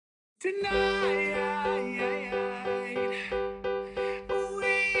Tonight, we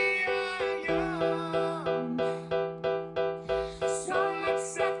are young, so let's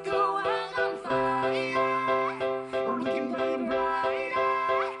set the world on fire. We can burn brighter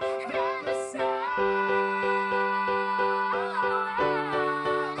than the sun.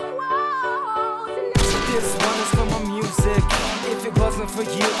 Whoa, This one is for my music. If it wasn't for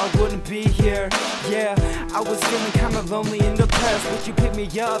you, I wouldn't be here. Yeah, I was feeling kinda lonely in the past, but you picked me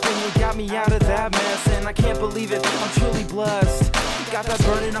up and you got me out of that mess. And I can't believe it, I'm truly blessed. Got that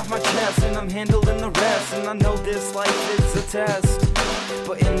burning off my chest and I'm handling the rest. And I know this life is a test,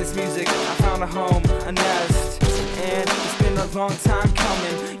 but in this music I found a home, a nest. And it's been a long time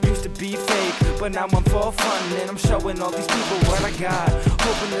coming. Used to be fake, but now I'm full fun. And I'm showing all these people what I got,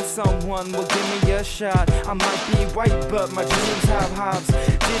 hoping that someone will give me a shot. I might be white, but my dreams have hops.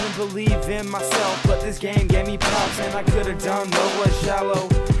 Didn't believe in myself, but this game gave me props. And I could've done what was shallow.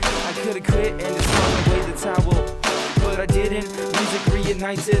 I could've quit and just thrown away the towel, but I didn't. Music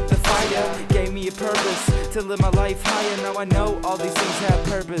reignited the fire, gave me a purpose to live my life higher. Now I know all these things have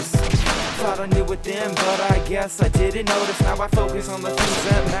purpose. Thought I knew it then, but I guess I didn't notice. Now I focus on the things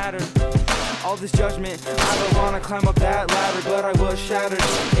that matter. All this judgment, I don't wanna climb up that ladder, but I was shattered,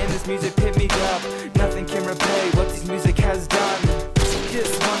 and this music picked me up. Nothing can repay what this music has done.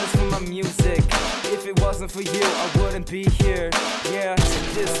 This one is for my music. If it wasn't for you, I wouldn't be here. Yeah,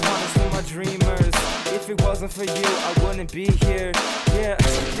 this one is for my dreamers. If it wasn't for you, I wouldn't be here. Yeah,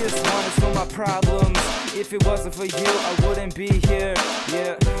 this one is for my problems. If it wasn't for you, I wouldn't be here.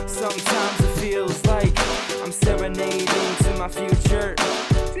 Yeah, sometimes it feels like I'm serenading to my future.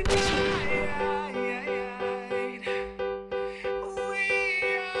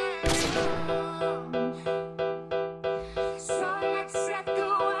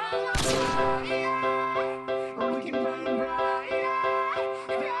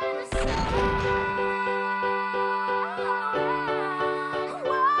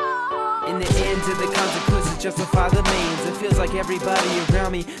 In the end, the consequences justify the means. It feels like everybody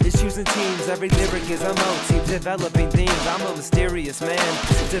around me is choosing teams. Every lyric is a motif, developing themes. I'm a mysterious man,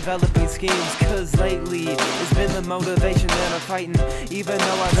 developing schemes. Cause lately, it's been the motivation that I'm fighting. Even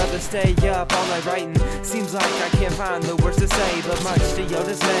though I'd rather stay up all night writing. Seems like I can't find the words to say, but much to your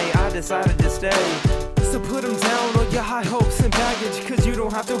dismay, I decided to stay. So put them down, all your high hopes and baggage, cause you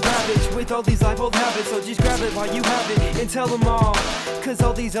don't have to ravage with all these life old habits. So just grab it while you have it and tell them all, cause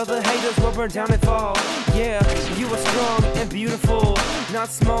all these other haters will burn down and fall. Yeah, you are strong and beautiful, not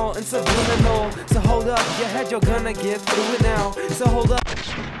small and subliminal. So hold up your head, you're gonna get through it now. So hold up.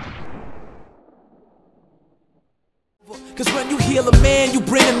 Cause when you heal a man, you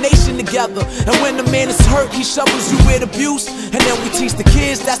bring a nation together. And when the man is hurt, he shovels you with abuse. And then we teach the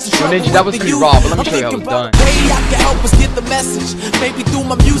kids, that's the trouble That was with the pretty youth. raw, but let me show you how I'm it was thinking done. about the way I can help us get the message. Maybe through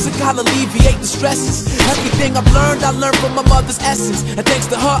my music I'll alleviate the stresses. Everything I've learned, I learned from my mother's essence. And thanks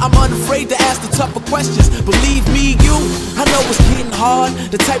to her, I'm unafraid to ask the tougher questions. Believe me, I know it's getting hard.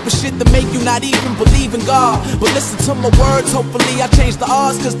 The type of shit that make you not even believe in God. But listen to my words, hopefully I change the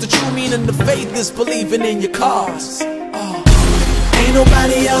odds. Cause the true meaning of faith is believing in your cause. Ain't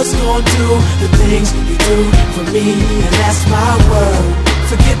nobody else gonna do the things you do for me, and that's my word.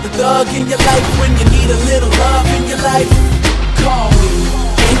 Forget the thug in your life when you need a little love in your life. Call me.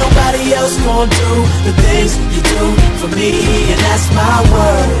 Ain't nobody else gonna do the things you do for me, and that's my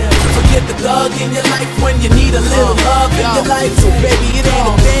word. Forget the thug in your life when you need a little love in your life. So baby, it ain't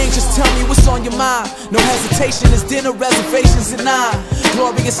a thing, just tell me what's on your mind. No hesitation, it's dinner reservations at 9.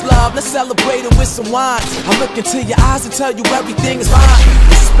 Glorious love, let's celebrate it with some wine. I look into your eyes and tell you everything is fine.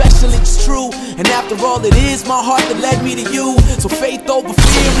 Especially it's true, and after all it is my heart that led me to you. So faith over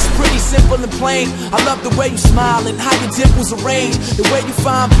fear is pretty simple and plain. I love the way you smile and how your dimples arrange. The way you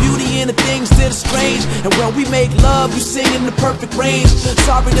find beauty in the things that are strange. And when we make love, you sing in the perfect range.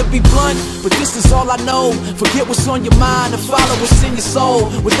 Sorry to be blunt, but this is all I know. Forget what's on your mind and follow what's in your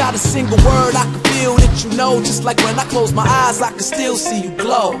soul. Without a single word, I can feel that you know. Just like when I close my eyes, I can still see you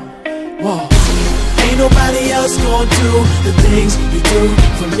glow. Whoa. Ain't nobody else gonna do the things you do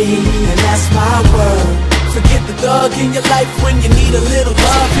for me, and that's my word. Forget the thug in your life when you need a little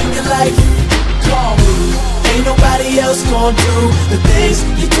love in your life. Call me. Ain't nobody else gonna do the things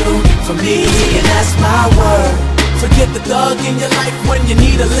you do for me, and that's my word. Forget the thug in your life when you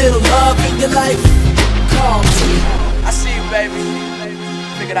need a little love in your life. Call me. I see you, baby.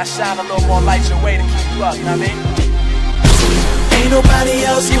 Figured I'd shine a little more light your way to keep you up, you know what I mean? Ain't nobody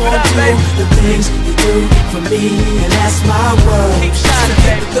else gonna do the things you do for me, and that's my word. Keep shining,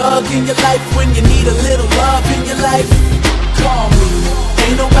 baby. The thug in your life when you need a little love in your life. Call me.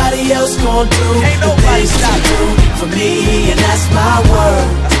 Ain't nobody else gonna do the things you do for me, and that's my word.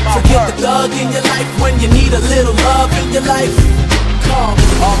 Forget your life, call me.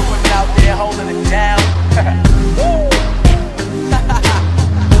 All the women out there holding it down.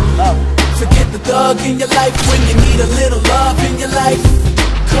 Love. Forget the thug in your life when you need a little love in your life,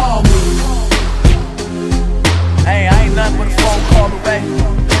 call me. Hey, I ain't nothing but a phone call away.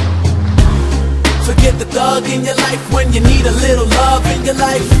 Forget the thug in your life when you need a little love in your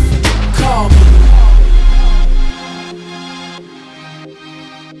life, call me.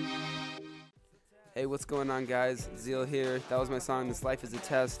 Hey, what's going on, guys? Zeal here. That was my song, This Life is a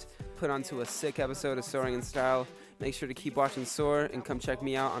Test, put onto a sick episode of SoaRing in Style. Make sure to keep watching SoaR and come check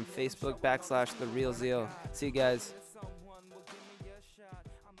me out on Facebook /TheRealZeal. See you guys.